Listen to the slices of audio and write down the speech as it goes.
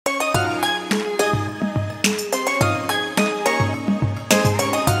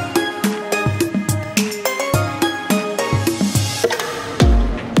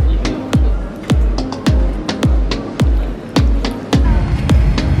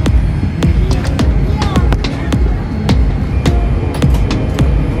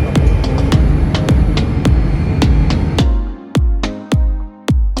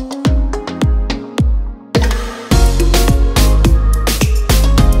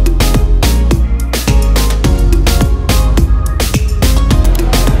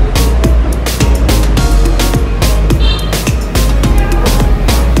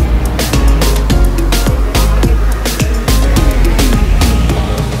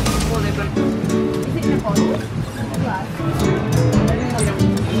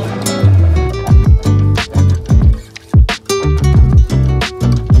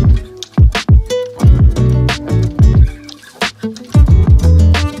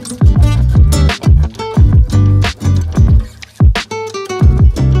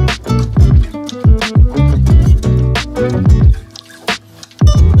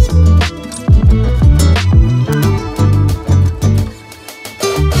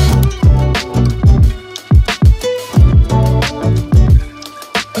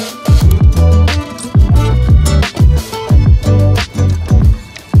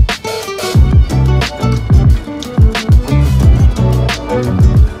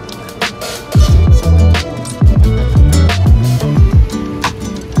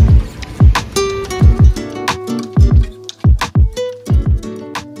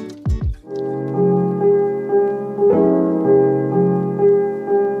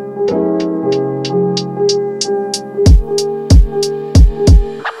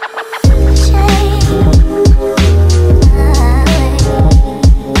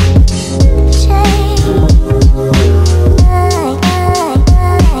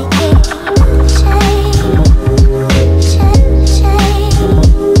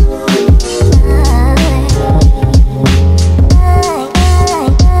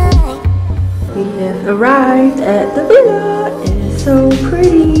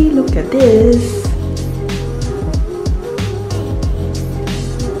pretty. Look at this.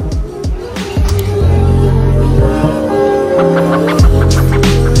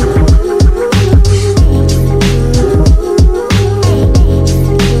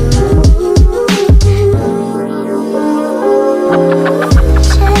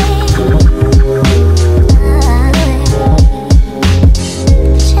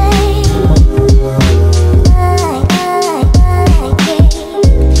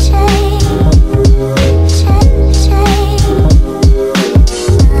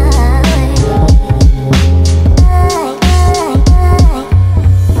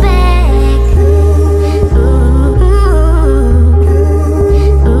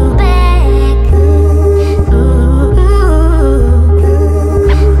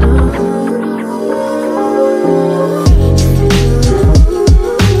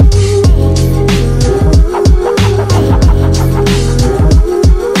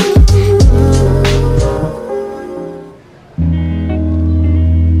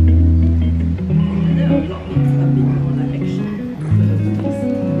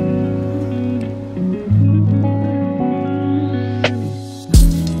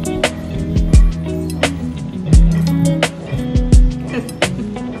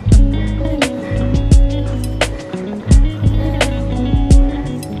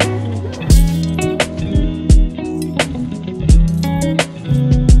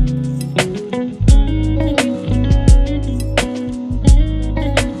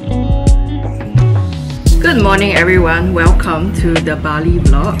 Good morning everyone, welcome to the Bali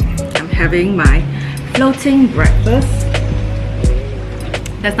vlog. I'm having my floating breakfast.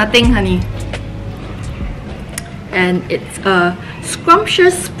 There's nothing, honey. And it's a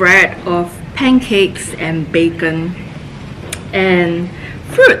scrumptious spread of pancakes and bacon and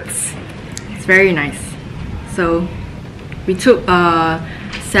fruits. It's very nice. So we took a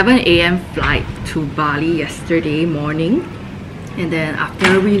 7 AM flight to Bali yesterday morning, and then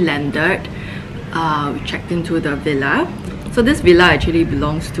after we landed, we checked into the villa. So this villa actually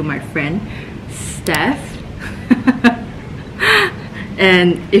belongs to my friend Steph.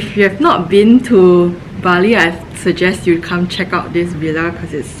 And if you have not been to Bali, I suggest you come check out this villa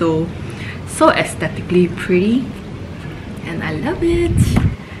because it's so aesthetically pretty and I love it.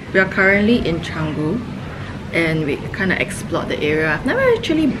 We are currently in Canggu and we kind of explored the area. I've never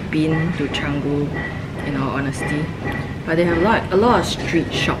actually been to Canggu in all honesty, but they have a lot of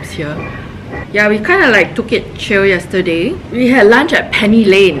street shops here. Yeah, we kind of like took it chill yesterday. We had lunch at Penny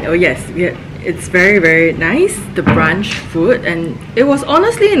Lane. Oh yes, it's very nice, the brunch food, and it was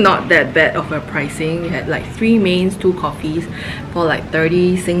honestly not that bad of a pricing. We had like 3 mains, 2 coffees for like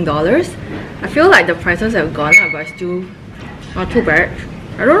 30 Sing dollars. I feel like the prices have gone up, but still not too bad.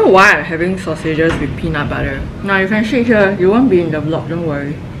 I don't know why I'm having sausages with peanut butter. Now you can see here, you won't be in the vlog, don't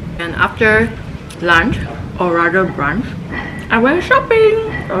worry. And after lunch, or rather brunch, I went shopping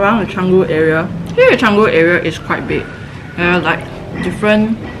around the Canggu area. Here the Canggu area is quite big. There are like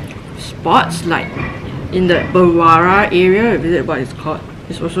different spots, like in the Bawara area, is it what it's called?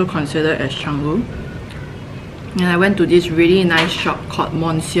 It's also considered as Canggu. And I went to this really nice shop called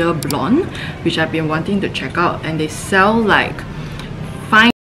Monsieur Blonde, which I've been wanting to check out, and they sell like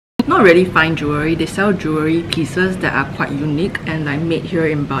fine, not really fine jewelry, they sell jewelry pieces that are quite unique and like made here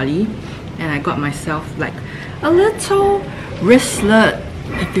in Bali. And I got myself like a little wristlet,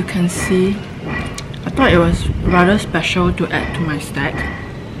 if you can see. I thought it was rather special to add to my stack.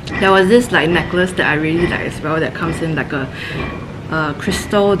 There was this like necklace that I really like as well, that comes in like a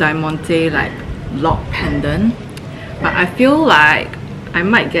crystal diamante like lock pendant, but I feel like I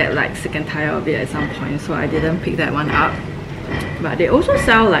might get like sick and tired of it at some point, so I didn't pick that one up. But they also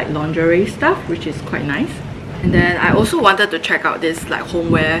sell like lingerie stuff, which is quite nice. And then I also wanted to check out this like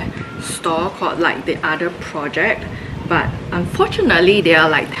homeware store called like The Other Project, but unfortunately they are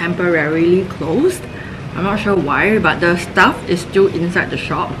like temporarily closed. I'm not sure why, but the stuff is still inside the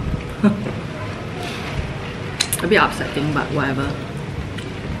shop. A bit upsetting, but whatever.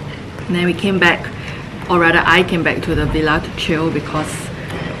 And then we came back, or rather I came back to the villa to chill because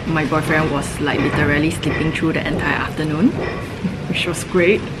my boyfriend was like literally sleeping through the entire afternoon, which was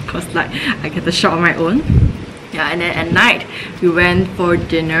great because like I get the shot on my own. Yeah, and then at night we went for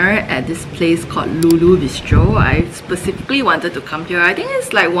dinner at this place called Lulu Bistro. I specifically wanted to come here. I think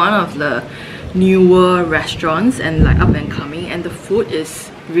it's like one of the newer restaurants and like up and coming, and the food is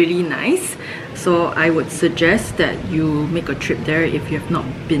really nice. So I would suggest that you make a trip there if you have not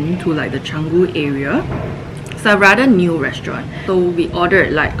been to like the Canggu area. It's a rather new restaurant. So we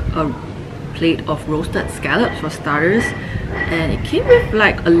ordered like a plate of roasted scallops for starters, and it came with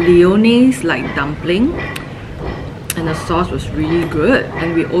like a Lyonnaise like dumpling. and the sauce was really good.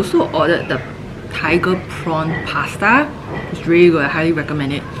 And we also ordered the tiger prawn pasta. It's really good. I highly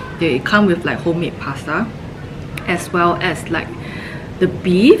recommend it. They come with like homemade pasta, as well as like the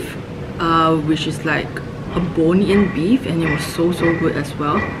beef, which is like a bone-in beef, and it was so good as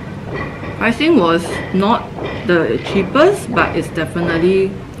well. Pricing was not the cheapest, but it's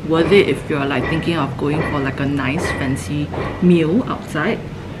definitely worth it if you're like thinking of going for like a nice fancy meal outside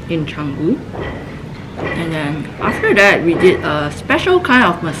in Canggu. And then after that, we did a special kind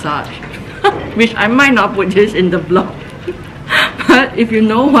of massage, which I might not put this in the vlog. But if you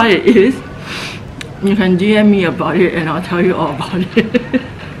know what it is, you can DM me about it and I'll tell you all about it.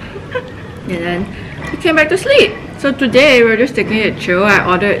 And then we came back to sleep. So today we're just taking it chill. I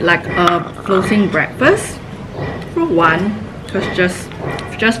ordered like a floating breakfast for one, because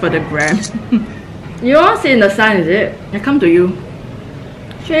just for the gram. You all sit in the sun, is it? I come to you.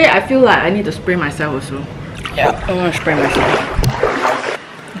 Actually, I feel like I need to spray myself also. Yeah, I want to spray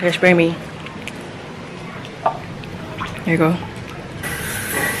myself. Okay, spray me. There you go.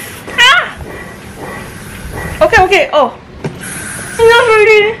 Ah! Okay. Oh, enough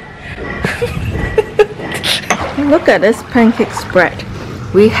already. Look at this pancake spread.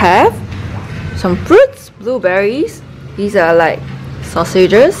 We have some fruits, blueberries. These are like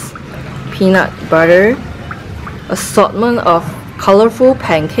sausages, peanut butter, assortment of colorful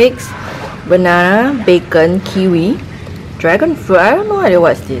pancakes, banana, bacon, kiwi, dragon fruit. I have no idea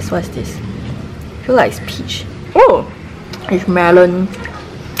what's this. What's this? I feel like it's peach. Oh, it's melon.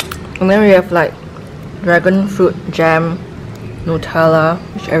 And then we have like dragon fruit jam, Nutella,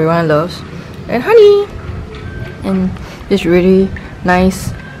 which everyone loves, and honey. And this really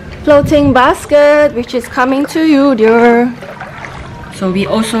nice floating basket, which is coming to you, dear. So we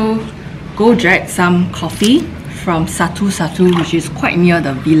also go drag some coffee from Satu Satu, which is quite near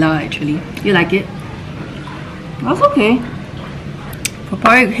the villa actually. You like it? That's okay. We'll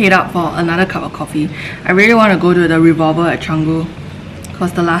probably head out for another cup of coffee. I really want to go to the Revolver at Canggu,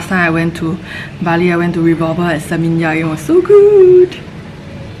 because the last time I went to Bali, I went to Revolver at Seminyak. It was so good.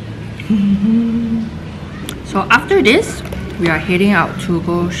 So after this, we are heading out to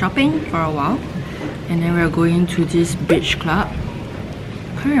go shopping for a while, and then we are going to this beach club.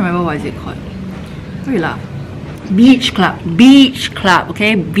 I can't remember what is it called. Why do you laugh? Beach club. Beach club,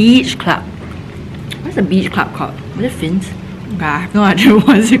 okay? Beach club. What's the beach club called? Is it Fins? Okay, I have no idea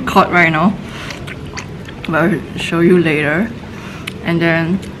what is it called right now, but I'll show you later. And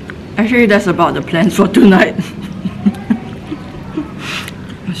then actually that's about the plans for tonight.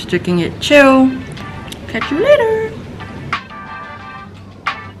 Just taking it chill. Catch you later.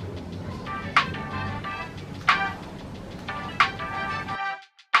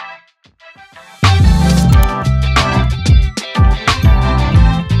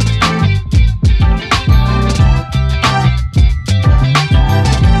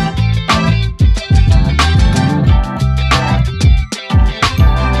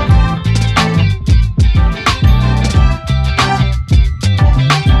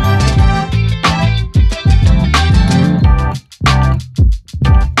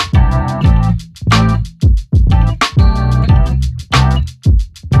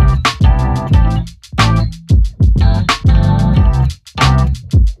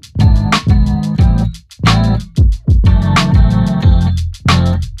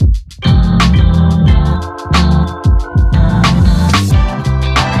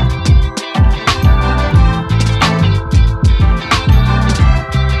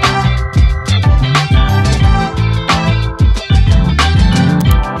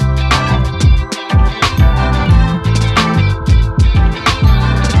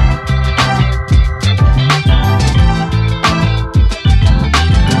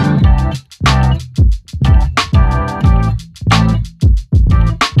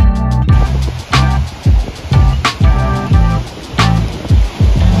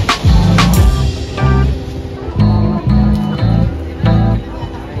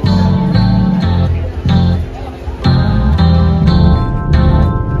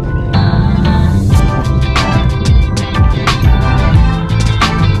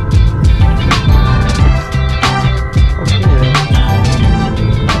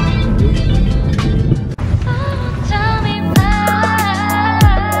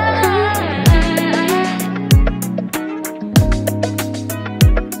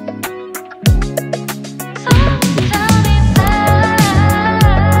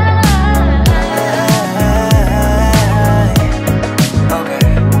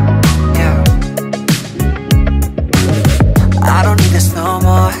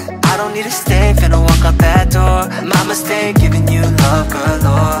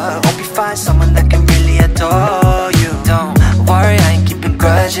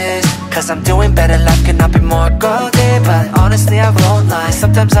 Cause I'm doing better, life cannot be more golden. But honestly I won't lie,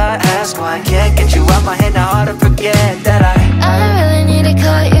 sometimes I ask why I can't get you out my head, now hard to forget that I really need to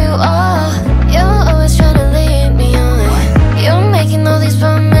cut you off. You're always trying to lead me on. You're making all these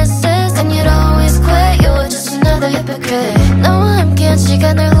promises and you'd always quit. You're just another hypocrite. No, I'm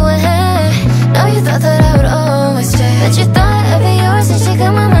시간 날 후회해. Now you thought that I would always stay, but you thought I'd be yours and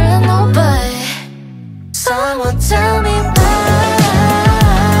지금은 말라 nobody. Someone tell me why.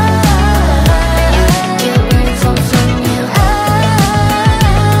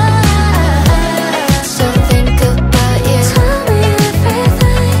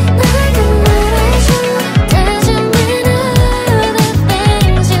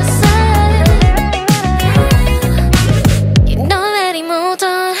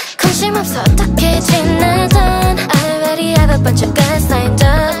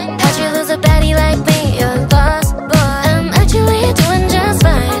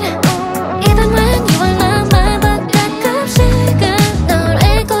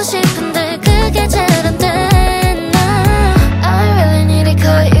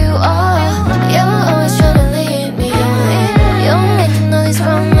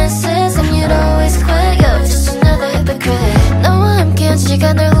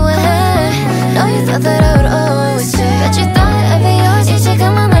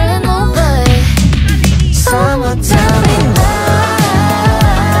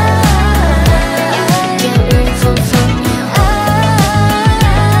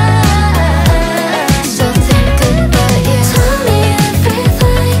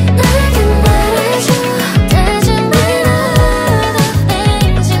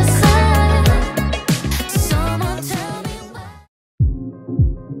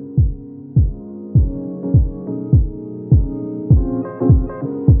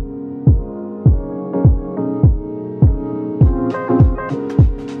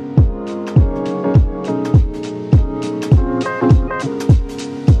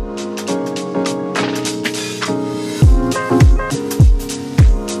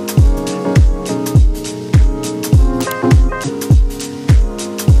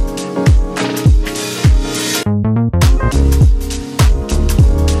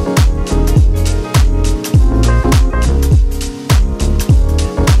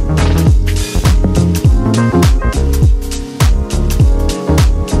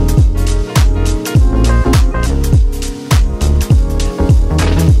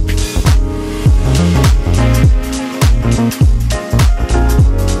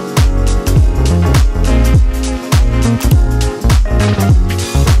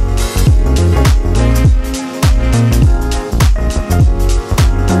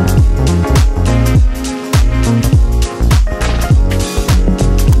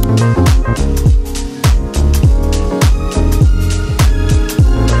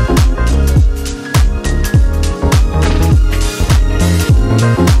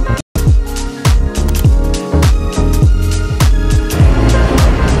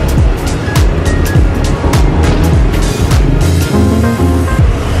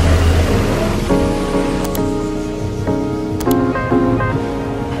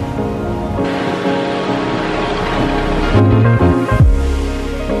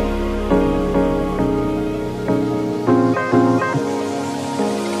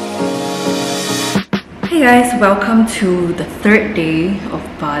 Hey guys, welcome to the third day of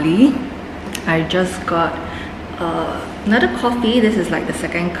Bali. I just got another coffee. This is like the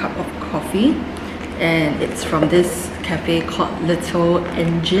second cup of coffee and it's from this cafe called Little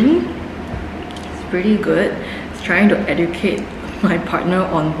Engine. It's pretty good. It's trying to educate my partner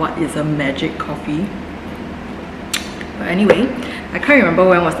on what is a magic coffee. But anyway, I can't remember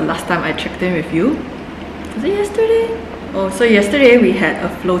when was the last time I checked in with you. Was it yesterday? Oh, so yesterday we had a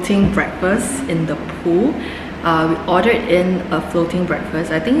floating breakfast in the pool. We ordered in a floating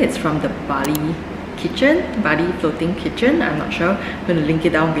breakfast. I think it's from the Bali kitchen, Bali floating kitchen. I'm not sure. I'm going to link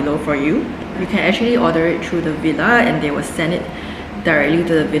it down below for you. You can actually order it through the villa and they will send it directly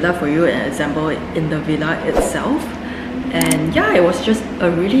to the villa for you and assemble it in the villa itself. And yeah, it was just a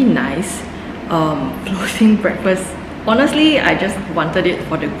really nice floating breakfast. Honestly, I just wanted it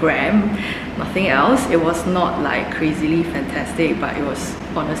for the gram, nothing else. It was not like crazily fantastic, but it was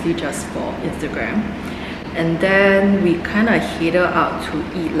honestly just for Instagram. And then we kind of headed out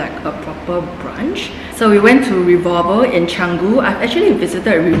to eat like a proper brunch. So we went to Revolver in Canggu. I've actually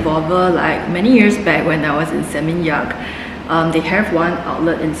visited Revolver like many years back when I was in Seminyak. They have one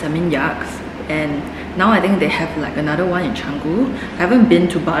outlet in Seminyak and now I think they have like another one in Canggu. I haven't been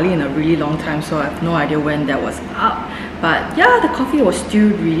to Bali in a really long time, so I have no idea when that was up. But yeah, the coffee was still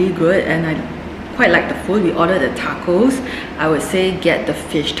really good and I quite like the food. We ordered the tacos. I would say get the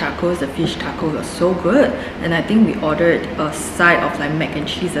fish tacos. The fish tacos are so good. And I think we ordered a side of like mac and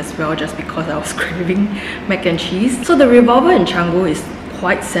cheese as well, just because I was craving mac and cheese. So the Revolver in Canggu is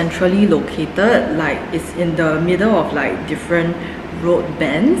quite centrally located, like it's in the middle of like different road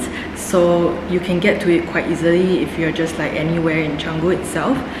bends, so you can get to it quite easily if you're just like anywhere in Canggu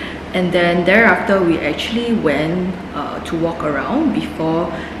itself. And then thereafter we actually went to walk around before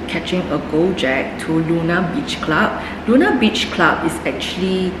catching a Gojek to Luna Beach Club. Luna Beach Club is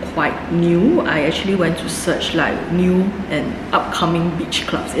actually quite new. I actually went to search like new and upcoming beach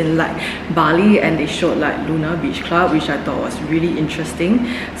clubs in like Bali, and they showed like Luna Beach Club, which I thought was really interesting.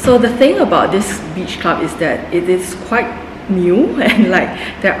 So the thing about this beach club is that it is quite new and like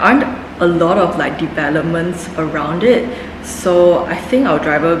there aren't a lot of like developments around it. So I think our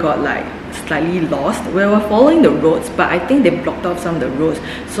driver got like slightly lost. We were following the roads, but I think they blocked off some of the roads,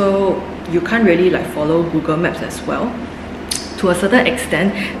 so you can't really like follow Google Maps as well to a certain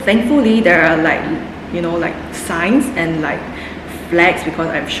extent. Thankfully there are like, you know, like signs and like flags, because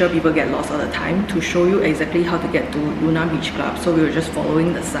I'm sure people get lost all the time, to show you exactly how to get to Luna Beach Club. So we were just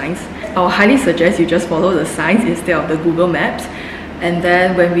following the signs. I would highly suggest you just follow the signs instead of the Google Maps. And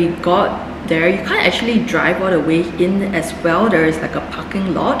then when we got there, you can't actually drive all the way in as well. There is like a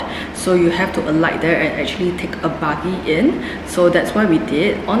parking lot, so you have to alight there and actually take a buggy in. So that's what we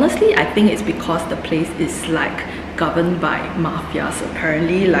did. Honestly, I think it's because the place is like governed by mafias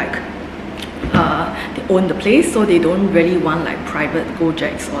apparently. Like they own the place, so they don't really want like private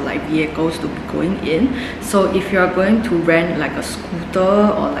Gojeks or like vehicles to be going in. So if you're going to rent like a scooter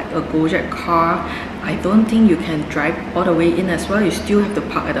or like a Gojek car, I don't think you can drive all the way in as well. You still have to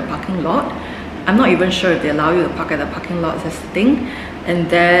park at the parking lot. I'm not even sure if they allow you to park at the parking lot, that's the thing. And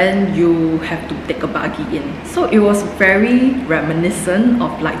then you have to take a buggy in. So it was very reminiscent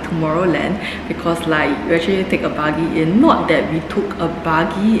of like Tomorrowland, because like you actually take a buggy in. Not that we took a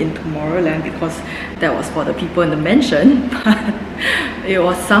buggy in Tomorrowland because that was for the people in the mansion, but it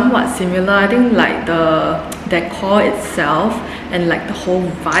was somewhat similar. I think like the decor itself and like the whole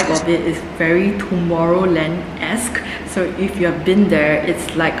vibe of it is very Tomorrowland-esque. So if you have been there,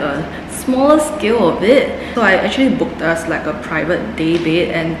 it's like a smaller scale of it. So I actually booked us like a private day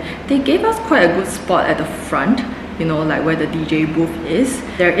bed, and they gave us quite a good spot at the front, you know, like where the DJ booth is.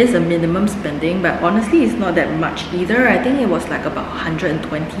 There is a minimum spending, but honestly it's not that much either. I think it was like about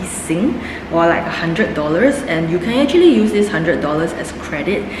 120 Sing, or like $100, and you can actually use this $100 as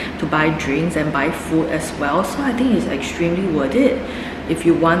credit to buy drinks and buy food as well. So I think it's extremely worth it if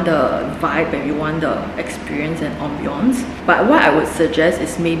you want the vibe and you want the experience and ambiance. But what I would suggest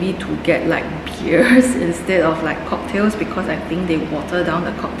is maybe to get like beers instead of like cocktails, because I think they water down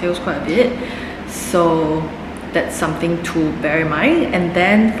the cocktails quite a bit. So that's something to bear in mind. And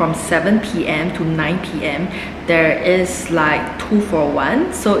then from 7 p.m. to 9 p.m. there is like 2 for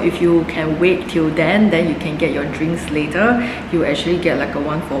 1. So if you can wait till then you can get your drinks later. You actually get like a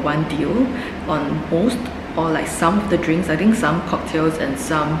 1 for 1 deal on most, or like some of the drinks. I think some cocktails and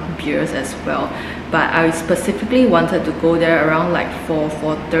some beers as well. But I specifically wanted to go there around like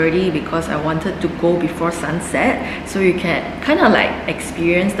 4:30 because I wanted to go before sunset, so you can kind of like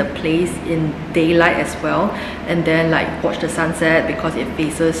experience the place in daylight as well, and then like watch the sunset because it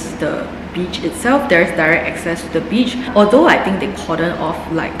faces the beach itself. There's direct access to the beach, although I think they cordon off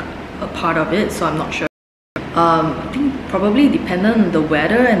like a part of it, so I'm not sure. I think probably dependent on the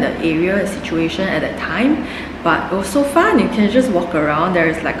weather and the area situation at that time, but it was so fun. You can just walk around. There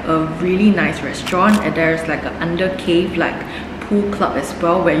is like a really nice restaurant, and there's like an under cave like pool club as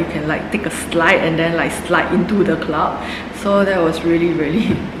well, where you can like take a slide and then like slide into the club. So that was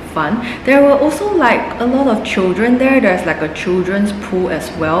really fun. There were also like a lot of children there. There's like a children's pool as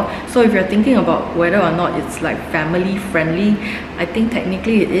well. So if you're thinking about whether or not it's like family friendly, I think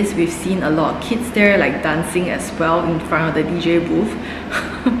technically it is. We've seen a lot of kids there like dancing as well in front of the DJ booth.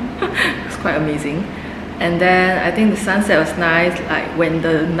 It's quite amazing. And then I think the sunset was nice. Like when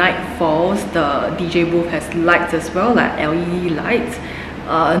the night falls, the DJ booth has lights as well, like LED lights.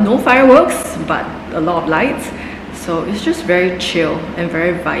 No fireworks, but a lot of lights. So it's just very chill and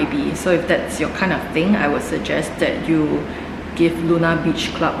very vibey. So if that's your kind of thing, I would suggest that you give Luna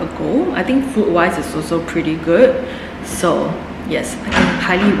Beach Club a go. I think food wise it's also pretty good. So yes, I think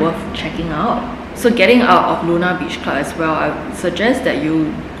highly worth checking out. So getting out of Luna Beach Club as well, I would suggest that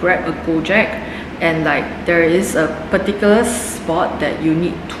you grab a Gojek, and like there is a particular spot that you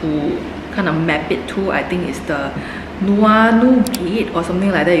need to kind of map it to. I think it's the Nuanu Gate or something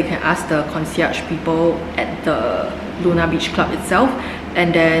like that. You can ask the concierge people at the Luna Beach Club itself,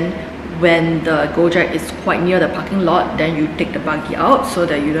 and then when the Gojek is quite near the parking lot, then you take the buggy out so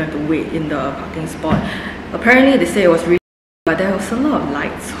that you don't have to wait in the parking spot. Apparently they say it was really, but there was a lot of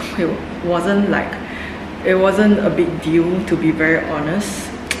lights, so it wasn't a big deal, to be very honest.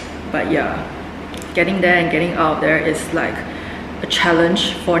 But yeah, getting there and getting out of there is like a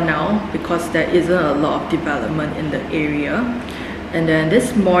challenge for now because there isn't a lot of development in the area. And then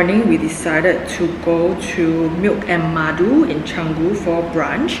this morning we decided to go to Milk and Madu in Canggu for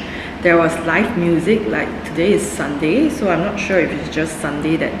brunch. There was live music, like today is Sunday, so I'm not sure if it's just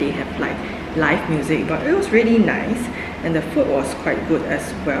Sunday that they have like live music, but it was really nice and the food was quite good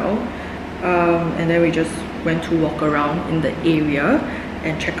as well. And then we just went to walk around in the area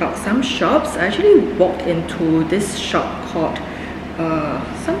and check out some shops. I actually walked into this shop called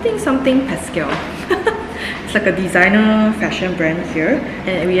something Pascal. It's like a designer fashion brand here,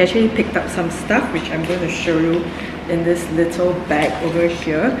 and we actually picked up some stuff which I'm going to show you in this little bag over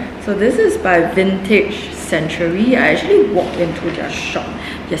here. So this is by Vintage Century. I actually walked into their shop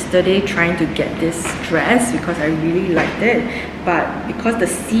yesterday trying to get this dress because I really liked it, but because the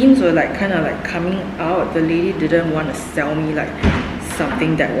seams were like kind of like coming out, the lady didn't want to sell me like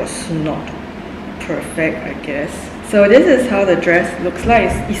something that was not perfect, I guess. So this is how the dress looks like.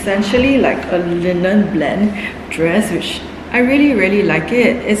 It's essentially like a linen blend dress, which I really like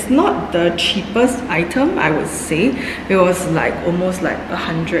it. It's not the cheapest item, I would say. It was like almost like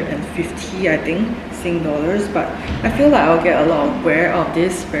 150, I think, Sing dollars, but I feel like I'll get a lot of wear of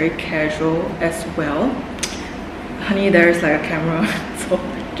this, very casual as well. Honey, there's like a camera, so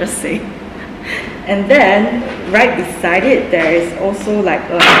just say. And then right beside it there is also like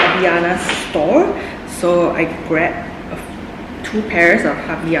a Havaianas store. So I grabbed 2 pairs of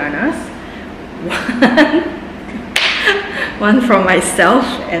Havaianas, one for myself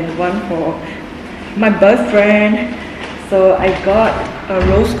and one for my boyfriend. So I got a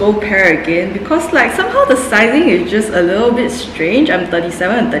rose gold pair again because like somehow the sizing is just a little bit strange. I'm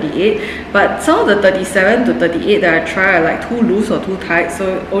 37 and 38, but some of the 37 to 38 that I try are like too loose or too tight,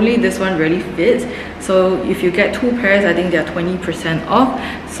 so only this one really fits. So if you get 2 pairs, I think they're 20% off.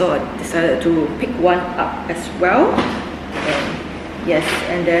 So I decided to pick one up as well. And yes,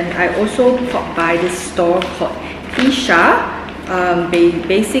 and then I also popped by this store called Isha. They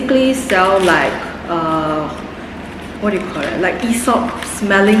basically sell like what do you call it, like Aesop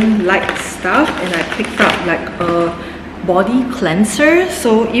smelling like stuff, and I picked up like a body cleanser.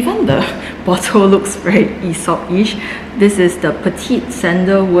 So even the bottle looks very Aesop-ish. This is the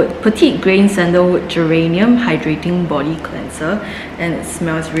petite grain sandalwood geranium hydrating body cleanser, and it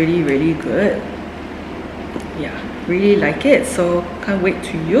smells really good. Yeah, really like it, so can't wait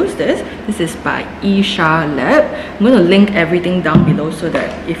to use this. This is by Isha Lab. I'm going to link everything down below so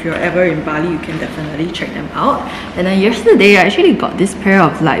that if you're ever in Bali, you can definitely check them out. And then yesterday I actually got this pair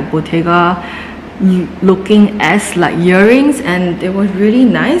of like Bottega looking as like earrings, and it was really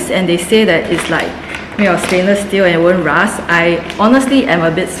nice, and they say that it's like made of stainless steel and it won't rust. I honestly am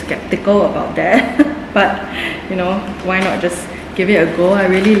a bit skeptical about that but you know, why not just give it a go. I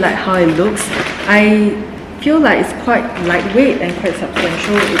really like how it looks. I feel like it's quite lightweight and quite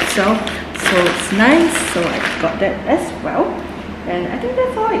substantial itself, so it's nice. So I got that as well, and I think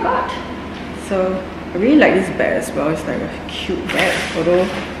that's all I got. So I really like this bag as well. It's like a cute bag, although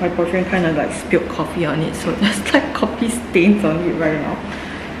my boyfriend kind of like spilled coffee on it, so there's like coffee stains on it right now,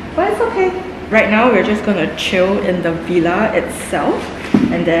 but it's okay. Right now we're just gonna chill in the villa itself,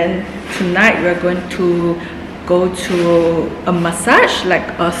 and then tonight we're going to go to a massage, like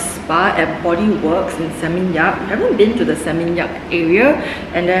a spa at Body Works in Seminyak. We haven't been to the Seminyak area,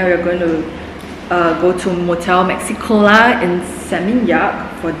 and then we're going to go to Motel Mexicola in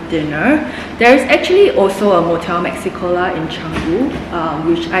Seminyak for dinner. There is actually also a Motel Mexicola in Canggu,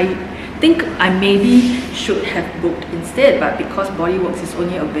 which I think I maybe should have booked instead, but because Body Works is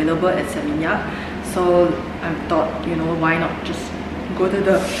only available at Seminyak, so I thought, you know, why not just go to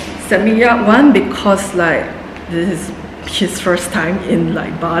the Seminyak one, because like this is his first time in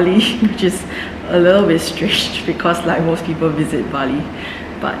like Bali, which is a little bit strange because like most people visit Bali.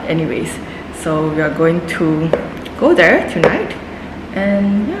 But anyways, so we are going to go there tonight,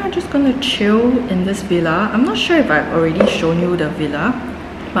 and yeah, I'm just gonna chill in this villa. I'm not sure if I've already shown you the villa,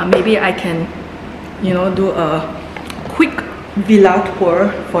 but maybe I can, you know, do a quick villa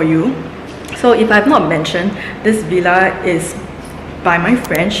tour for you. So if I've not mentioned, this villa is by my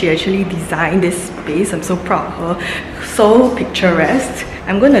friend. She actually designed this space. I'm so proud of her. So picturesque.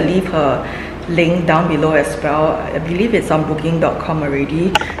 I'm going to leave her link down below as well. I believe it's on booking.com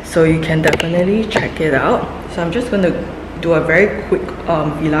already, so you can definitely check it out. So I'm just going to do a very quick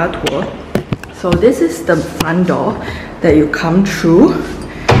villa tour. So this is the front door that you come through.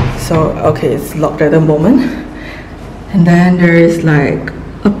 So okay, it's locked at the moment. And then there is like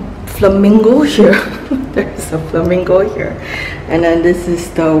a flamingo here. There's a flamingo here. And then this is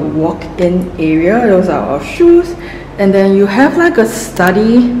the walk-in area. Those are our shoes. And then you have like a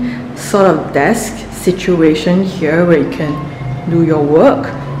study sort of desk situation here where you can do your work.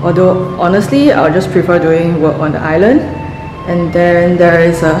 Although honestly, I'll just prefer doing work on the island. And then there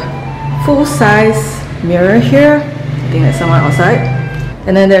is a full-size mirror here. I think there's someone outside.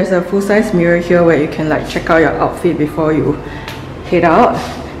 And then there's a full-size mirror here where you can like check out your outfit before you head out.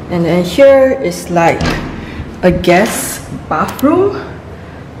 And then here is like a guest bathroom.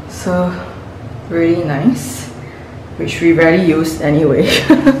 So really nice, which we rarely use anyway.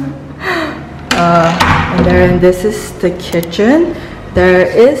 And then this is the kitchen. There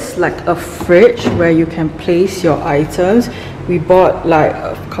is like a fridge where you can place your items. We bought like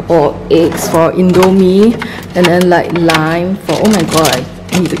a couple of eggs for Indomie, and then like lime for, oh my god,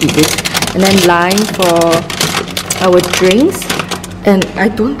 I need to eat this, and then lime for our drinks. And I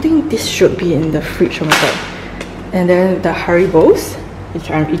don't think this should be in the fridge, oh my god. And then the Haribos,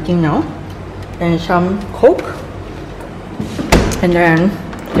 which I'm eating now, and some Coke. And then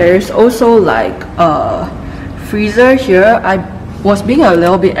there is also like a freezer here. I was being a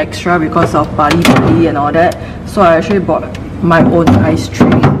little bit extra because of Bali and all that, so I actually bought my own ice tray,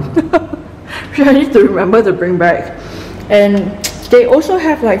 which I need to remember to bring back. And they also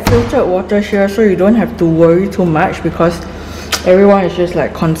have like filtered water here, so you don't have to worry too much because everyone is just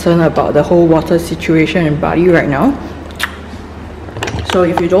like concerned about the whole water situation in Bali right now. So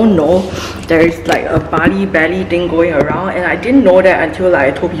if you don't know, there is like a Bali belly thing going around, and I didn't know that until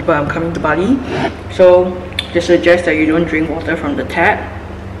like I told people I'm coming to Bali. So they suggest that you don't drink water from the tap.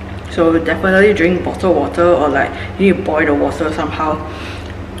 So definitely drink bottled water, or like you need to boil the water somehow.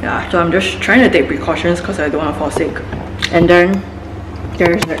 Yeah, so I'm just trying to take precautions because I don't want to fall sick. And then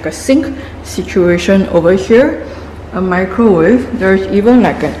there's like a sink situation over here, a microwave. There's even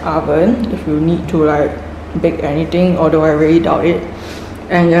like an oven if you need to like bake anything, although I really doubt it.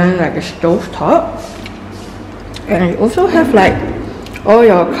 And then like a stove top. And you also have like all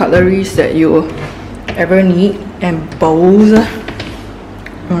your cutleries that you ever need, and bowls,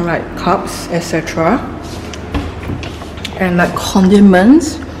 and like cups, etc. And like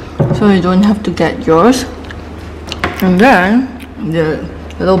condiments, so you don't have to get yours. And then the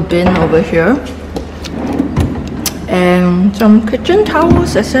little bin over here, and some kitchen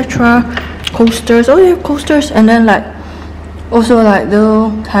towels, etc. Coasters. Oh, you have coasters. And then like also like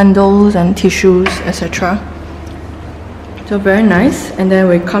little candles and tissues, etc. So very nice. And then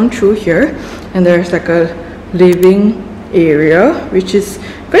we come through here, and there's like a living area, which is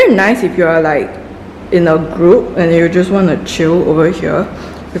very nice if you are like in a group and you just want to chill over here.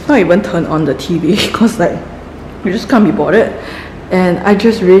 If not even turn on the TV because like you just can't be bothered. And I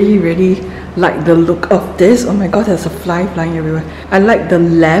just really like the look of this. Oh my god, there's a fly flying everywhere. I like the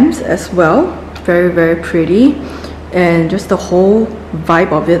lamps as well, very pretty, and just the whole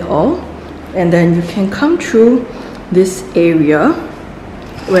vibe of it all. And then you can come through this area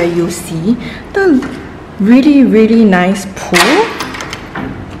where you see the really nice pool.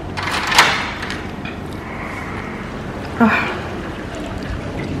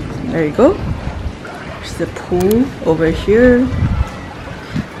 There you go. There's the pool over here.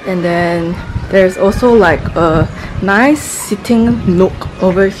 And then there's also like a nice sitting nook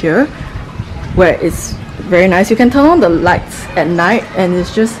over here where it's very nice. You can turn on the lights at night, and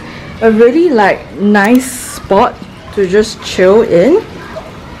it's just a really like nice spot to just chill in.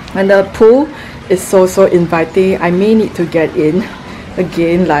 And the pool is so inviting. I may need to get in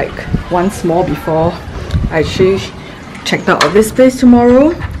again like once more before I actually checked out of this place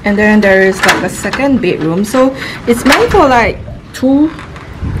tomorrow. And then there is like a second bedroom, so it's meant for like two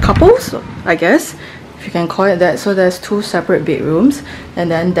couples, I guess, if you can call it that. So there's two separate bedrooms, and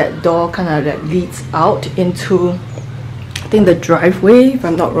then that door kind of like leads out into, I think, the driveway, if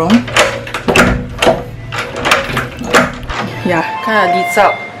I'm not wrong. Yeah, kind of leads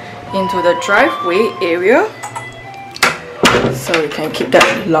out into the driveway area, so you can keep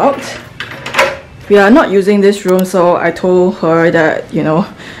that locked. We are not using this room, so I told her that, you know,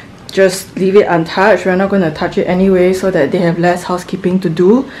 just leave it untouched. We're not going to touch it anyway, so that they have less housekeeping to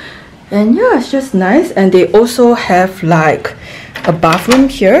do. And yeah, it's just nice. And they also have like a bathroom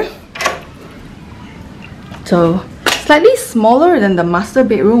here, so slightly smaller than the master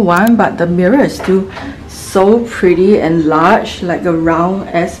bedroom one, but the mirror is still so pretty and large, like a round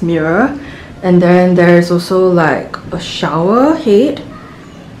ass mirror. And then there's also like a shower head,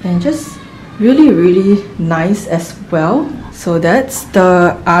 and just really nice as well. So that's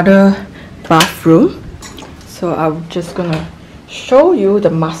the other bathroom. So I'm just gonna show you the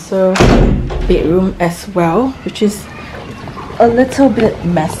master bedroom as well, which is a little bit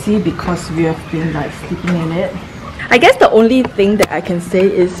messy because we have been like sleeping in it. I guess the only thing that I can say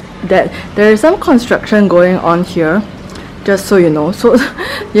is that there is some construction going on here, just so you know. So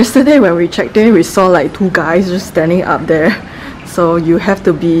yesterday when we checked in, we saw like 2 guys just standing up there, so you have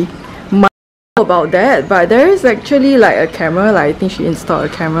to be mindful about that. But there is actually like a camera, like I think she installed a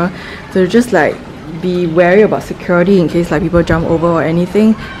camera, so just like be wary about security in case like people jump over or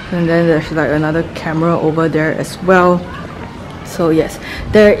anything. And then there's like another camera over there as well. So yes,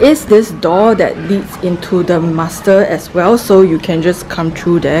 there is this door that leads into the master as well, so you can just come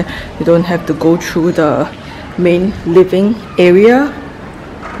through there. You don't have to go through the main living area.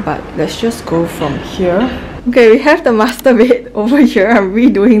 But let's just go from here. Okay, we have the master bed over here. I'm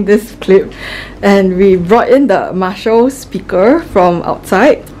redoing this clip, and we brought in the Marshall speaker from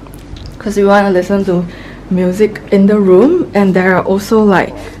outside because we want to listen to music in the room. And there are also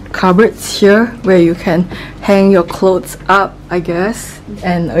like cupboards here where you can hang your clothes up, I guess,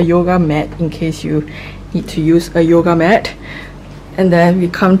 and a yoga mat in case you need to use a yoga mat. And then we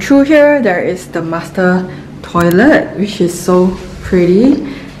come through here, there is the master toilet, which is so pretty.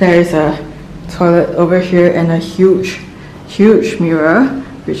 There is a toilet over here and a huge mirror,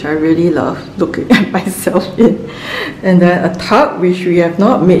 which I really love looking at myself in. And then a tub, which we have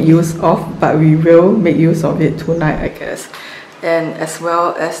not made use of, but we will make use of it tonight, I guess. And as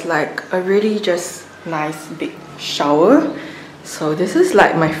well as like a really just nice big shower. So this is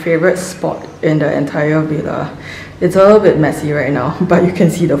like my favorite spot in the entire villa. It's a little bit messy right now, but you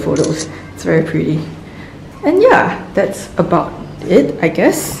can see the photos. It's very pretty. And yeah, that's about it, I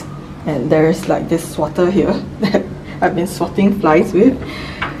guess. And there's like this swatter here that I've been swatting flies with.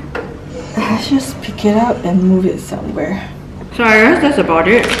 Let's just pick it up and move it somewhere. So I guess that's about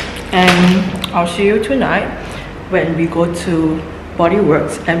it, and I'll see you tonight when we go to Body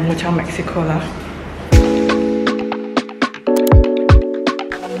Works and Motel Mexicola.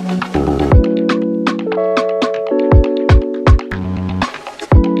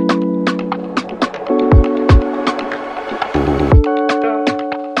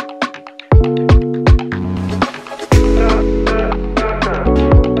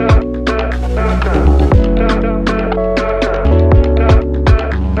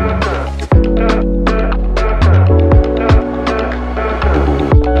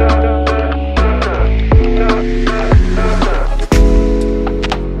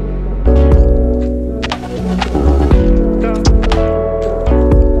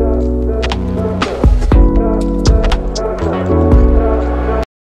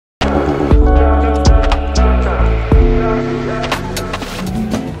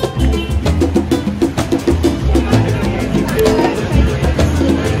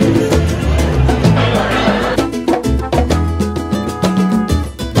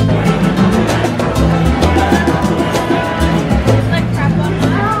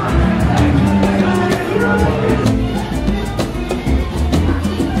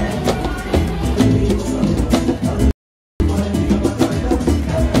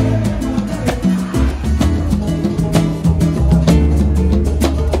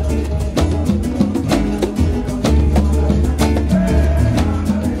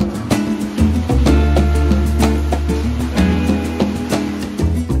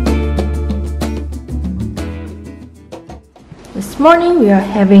 This morning we are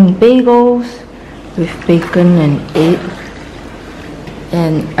having bagels with bacon and egg,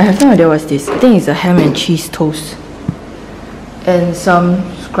 and I have no idea what's this. I think it's a ham and cheese toast and some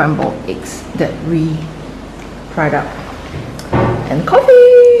scrambled eggs that we fried up, and coffee.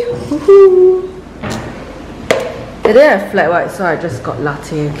 Woohoo! They didn't have flat white, so I just got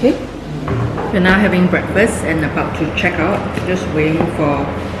latte. Okay, we're now having breakfast and about to check out, just waiting for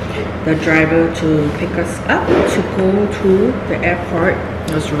the driver to pick us up to go to the airport.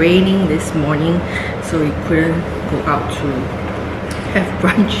 It was raining this morning, so we couldn't go out to have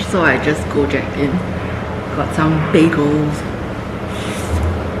brunch, so I just Gojek'd in, got some bagels.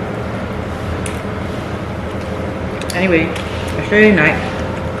 Anyway, yesterday night,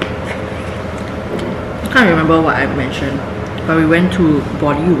 I can't remember what I mentioned, but we went to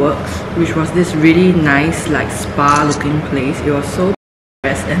Body Works, which was this really nice like spa looking place. It was so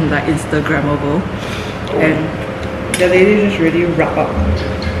and like Instagrammable, and the lady just really rubbed up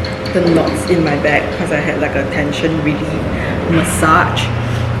the knots in my back because I had like a tension relief massage.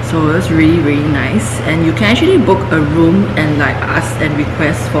 So it was really nice, and you can actually book a room and like ask and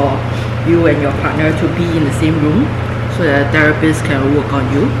request for you and your partner to be in the same room so that a therapist can work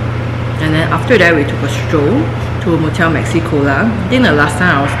on you. And then after that we took a stroll to Motel Mexicola. I think the last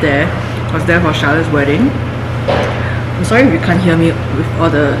time I was there for Charlotte's wedding. I'm sorry if you can't hear me with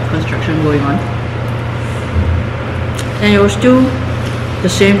all the construction going on. And it was still the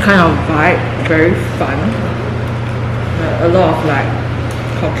same kind of vibe, very fun. A lot of like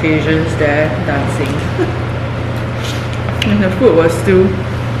Caucasians there dancing. And the food was still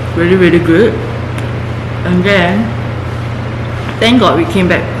really good. And then thank God we came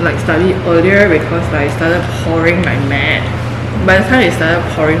back like slightly earlier because like it started pouring like mad. By the time it started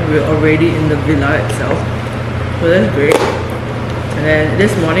pouring, we were already in the villa itself. So that's great. And then this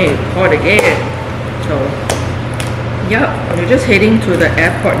morning it poured again. So yeah, we're just heading to the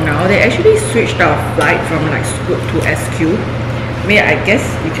airport now. They actually switched our flight from like Scoot to SQ. I mean, I guess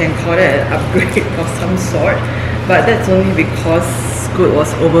you can call it an upgrade of some sort, but that's only because Scoot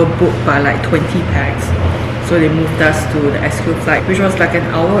was overbooked by like 20 packs. So they moved us to the SQ flight, which was like an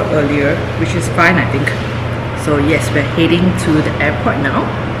hour earlier, which is fine, I think. So yes, we're heading to the airport now.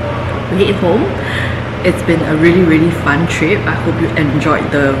 We head home. It's been a really fun trip. I hope you enjoyed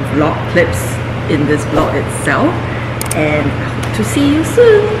the vlog clips in this vlog itself, and I hope to see you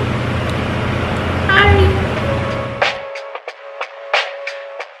soon.